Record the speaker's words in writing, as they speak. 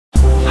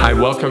Hi,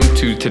 welcome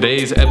to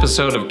today's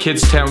episode of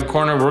Kids Town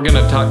Corner. We're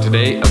going to talk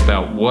today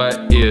about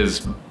what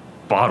is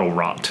bottle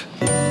rot.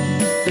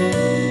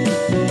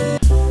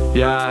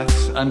 Yeah,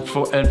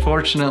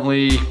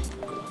 unfortunately,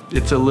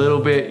 it's a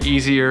little bit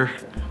easier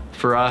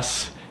for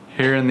us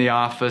here in the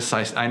office.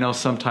 I know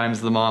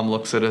sometimes the mom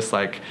looks at us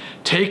like,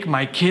 take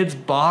my kid's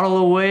bottle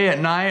away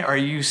at night? Are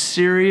you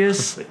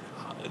serious?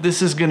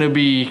 This is gonna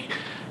be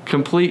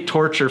complete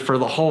torture for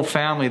the whole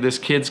family. This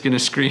kid's gonna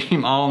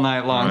scream all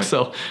night long. Right.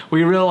 So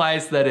we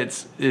realize that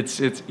it's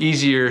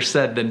easier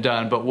said than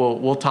done, but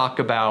we'll talk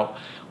about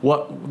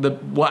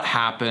what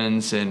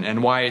happens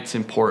and why it's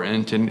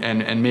important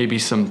and maybe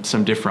some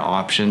different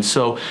options.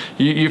 So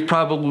you've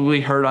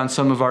probably heard on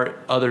some of our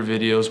other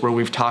videos where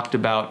we've talked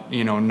about,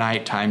 you know,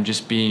 nighttime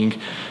just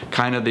being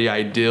kind of the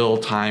ideal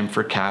time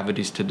for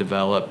cavities to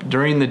develop.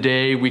 During the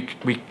day,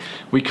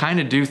 we kind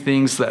of do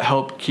things that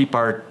help keep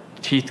our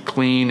teeth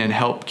clean and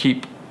help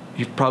keep,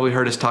 you've probably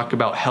heard us talk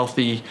about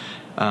healthy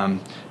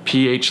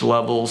pH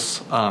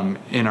levels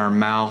in our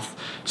mouth.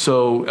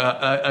 So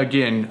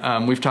again,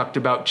 we've talked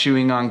about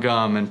chewing on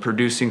gum and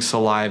producing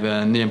saliva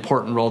and the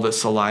important role that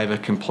saliva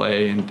can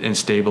play in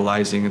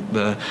stabilizing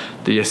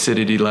the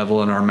acidity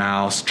level in our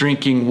mouths.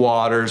 Drinking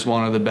water is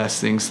one of the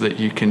best things that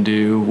you can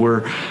do.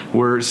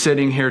 We're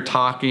sitting here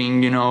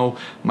talking, you know,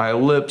 my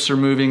lips are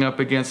moving up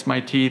against my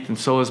teeth and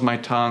so is my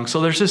tongue. So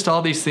there's just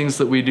all these things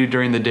that we do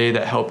during the day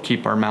that help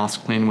keep our mouths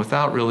clean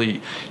without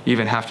really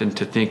even having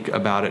to think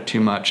about it too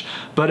much.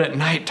 But at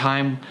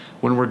nighttime,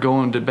 when we're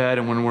going to bed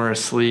and when we're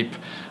asleep,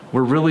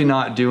 we're really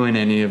not doing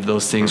any of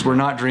those things. We're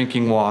not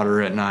drinking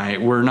water at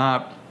night. We're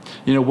not,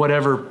 you know,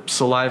 whatever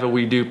saliva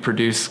we do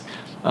produce,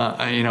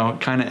 you know,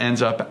 kind of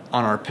ends up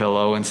on our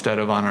pillow instead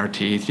of on our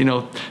teeth. You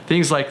know,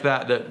 things like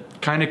that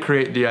kind of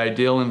create the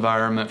ideal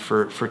environment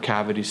for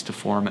cavities to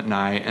form at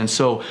night. And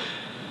so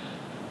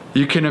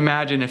you can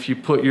imagine if you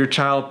put your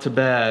child to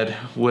bed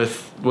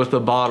with a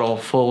bottle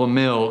full of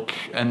milk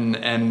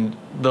and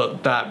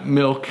that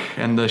milk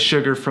and the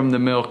sugar from the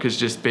milk is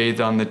just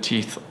bathed on the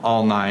teeth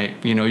all night.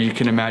 You know, you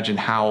can imagine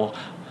how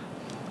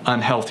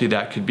unhealthy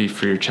that could be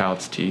for your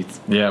child's teeth.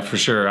 Yeah, for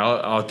sure.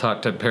 I'll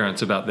talk to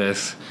parents about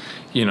this.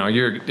 You know,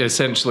 you're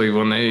essentially,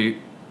 when they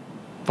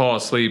fall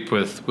asleep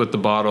with the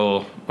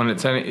bottle, when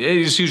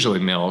it's usually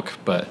milk,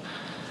 but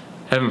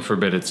heaven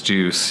forbid it's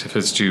juice. If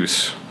it's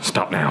juice,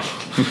 stop now.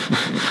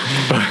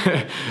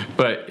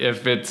 but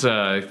if it's,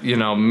 you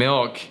know,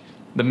 milk,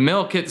 the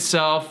milk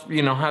itself,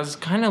 you know, has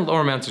kind of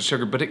lower amounts of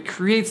sugar, but it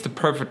creates the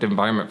perfect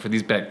environment for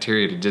these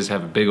bacteria to just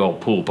have a big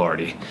old pool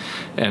party.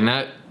 And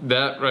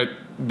right,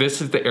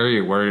 this is the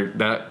area where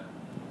that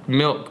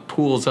milk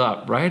pools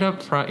up right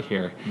up front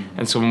here. Mm-hmm.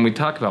 And so when we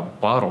talk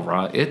about bottle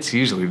rot, it's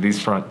usually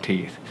these front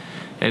teeth.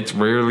 It's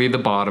rarely the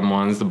bottom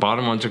ones. The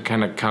bottom ones are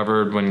kind of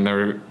covered when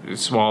they're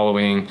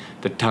swallowing.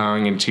 The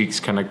tongue and cheeks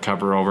kind of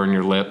cover over in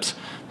your lips.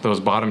 Those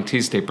bottom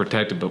teeth stay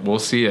protected, but we'll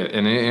see it.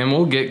 And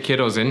we'll get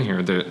kiddos in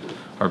here that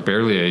are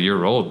barely a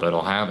year old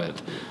that'll have it.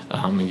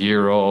 A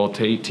year old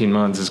to 18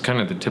 months is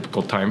kind of the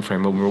typical time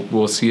frame, but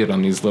we'll see it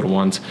on these little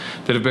ones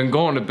that have been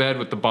going to bed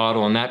with the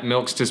bottle and that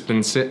milk's just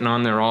been sitting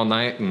on there all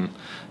night and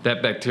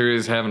that bacteria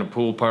is having a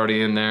pool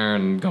party in there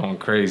and going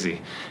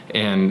crazy.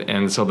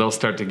 And so they'll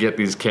start to get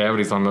these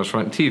cavities on those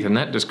front teeth, and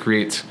that just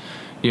creates,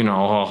 you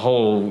know, a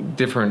whole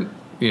different,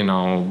 you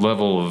know,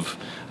 level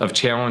of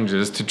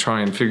challenges to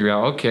try and figure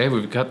out, okay,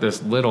 we've got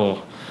this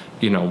little,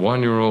 you know,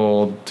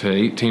 1-year-old to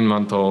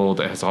 18-month-old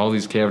that has all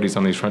these cavities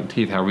on these front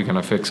teeth. How are we going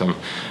to fix them?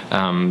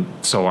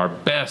 So our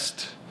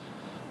best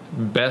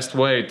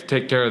way to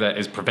take care of that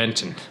is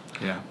prevention.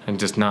 Yeah, and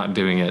just not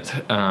doing it.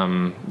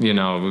 You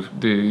know,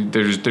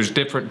 there's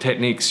different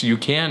techniques you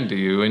can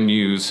do and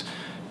use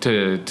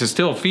to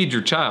still feed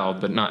your child,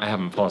 but not have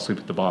them fall asleep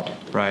with the bottle.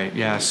 Right.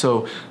 Yeah.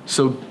 So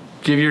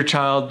give your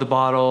child the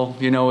bottle,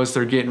 you know, as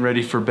they're getting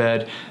ready for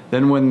bed.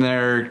 Then when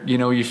they're, you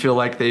know, you feel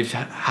like they've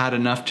had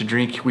enough to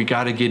drink, we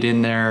got to get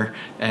in there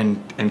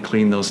and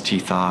clean those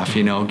teeth off,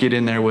 you know, get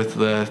in there with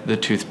the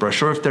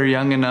toothbrush. Or if they're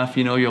young enough,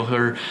 you know, you'll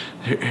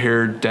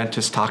hear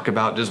dentists talk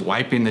about just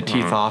wiping the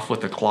teeth off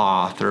with a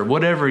cloth or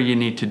whatever you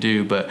need to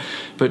do. But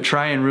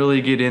try and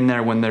really get in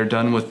there when they're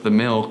done with the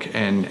milk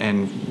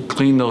and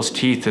clean those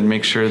teeth and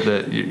make sure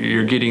that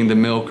you're getting the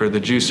milk or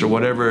the juice or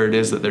whatever it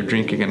is that they're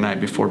drinking at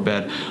night before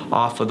bed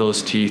off of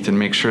those teeth, and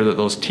make sure that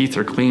those teeth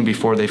are clean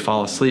before they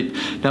fall asleep.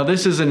 Now,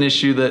 this is an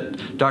issue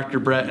that Dr.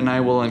 Brett and I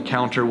will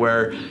encounter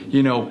where,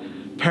 you know,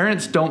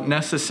 parents don't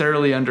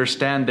necessarily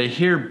understand. They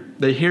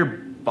hear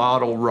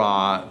bottle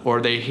rot,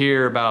 or they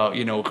hear about,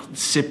 you know,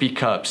 sippy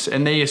cups,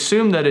 and they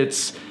assume that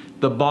it's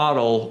the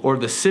bottle or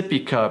the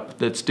sippy cup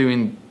that's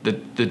doing the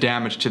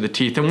damage to the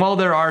teeth. And while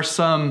there are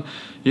some,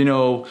 you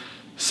know,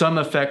 some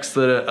effects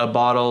that a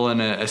bottle and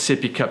a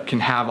sippy cup can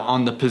have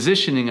on the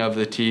positioning of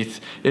the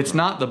teeth, it's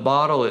not the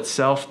bottle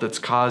itself that's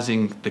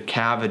causing the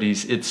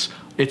cavities, it's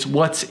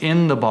what's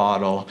in the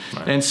bottle.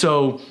 Right. And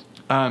so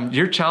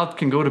your child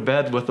can go to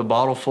bed with a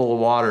bottle full of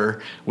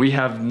water. We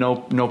have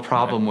no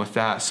problem with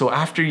that. So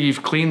after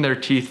you've cleaned their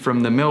teeth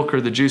from the milk or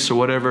the juice or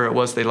whatever it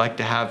was they like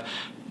to have,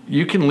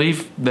 you can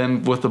leave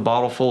them with a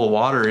bottle full of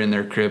water in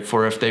their crib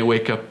for if they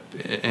wake up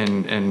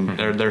and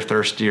they're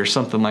thirsty or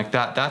something like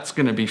that. That's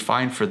going to be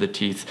fine for the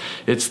teeth.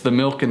 It's the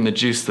milk and the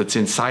juice that's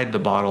inside the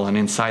bottle and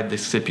inside the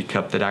sippy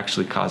cup that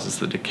actually causes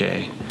the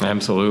decay.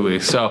 Absolutely.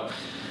 So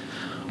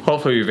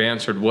hopefully you've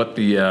answered what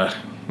the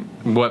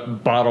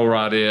what bottle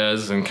rot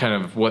is and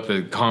kind of what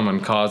the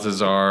common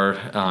causes are.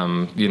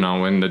 You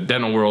know, in the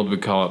dental world, we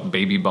call it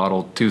baby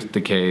bottle tooth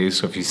decay.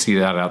 So if you see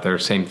that out there,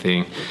 same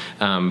thing.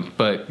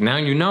 But now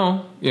you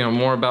know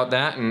more about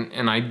that,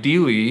 and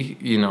ideally,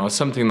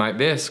 something like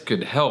this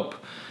could help.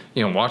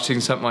 Watching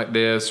something like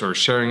this or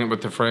sharing it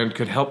with a friend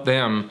could help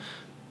them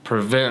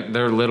prevent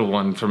their little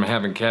one from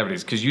having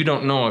cavities, because you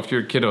don't know if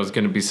your kiddo is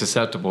going to be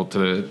susceptible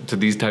to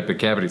these type of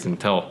cavities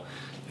until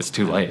it's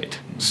too late.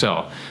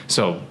 So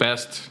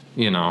best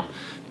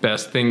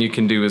thing you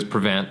can do is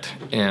prevent,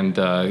 and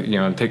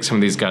take some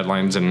of these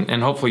guidelines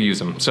and hopefully use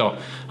them. So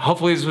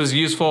hopefully this was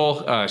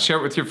useful. Share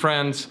it with your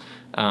friends.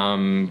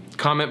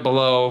 Comment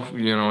below,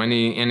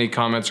 any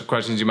comments or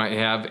questions you might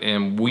have,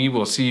 and we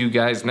will see you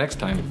guys next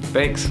time.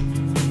 Thanks.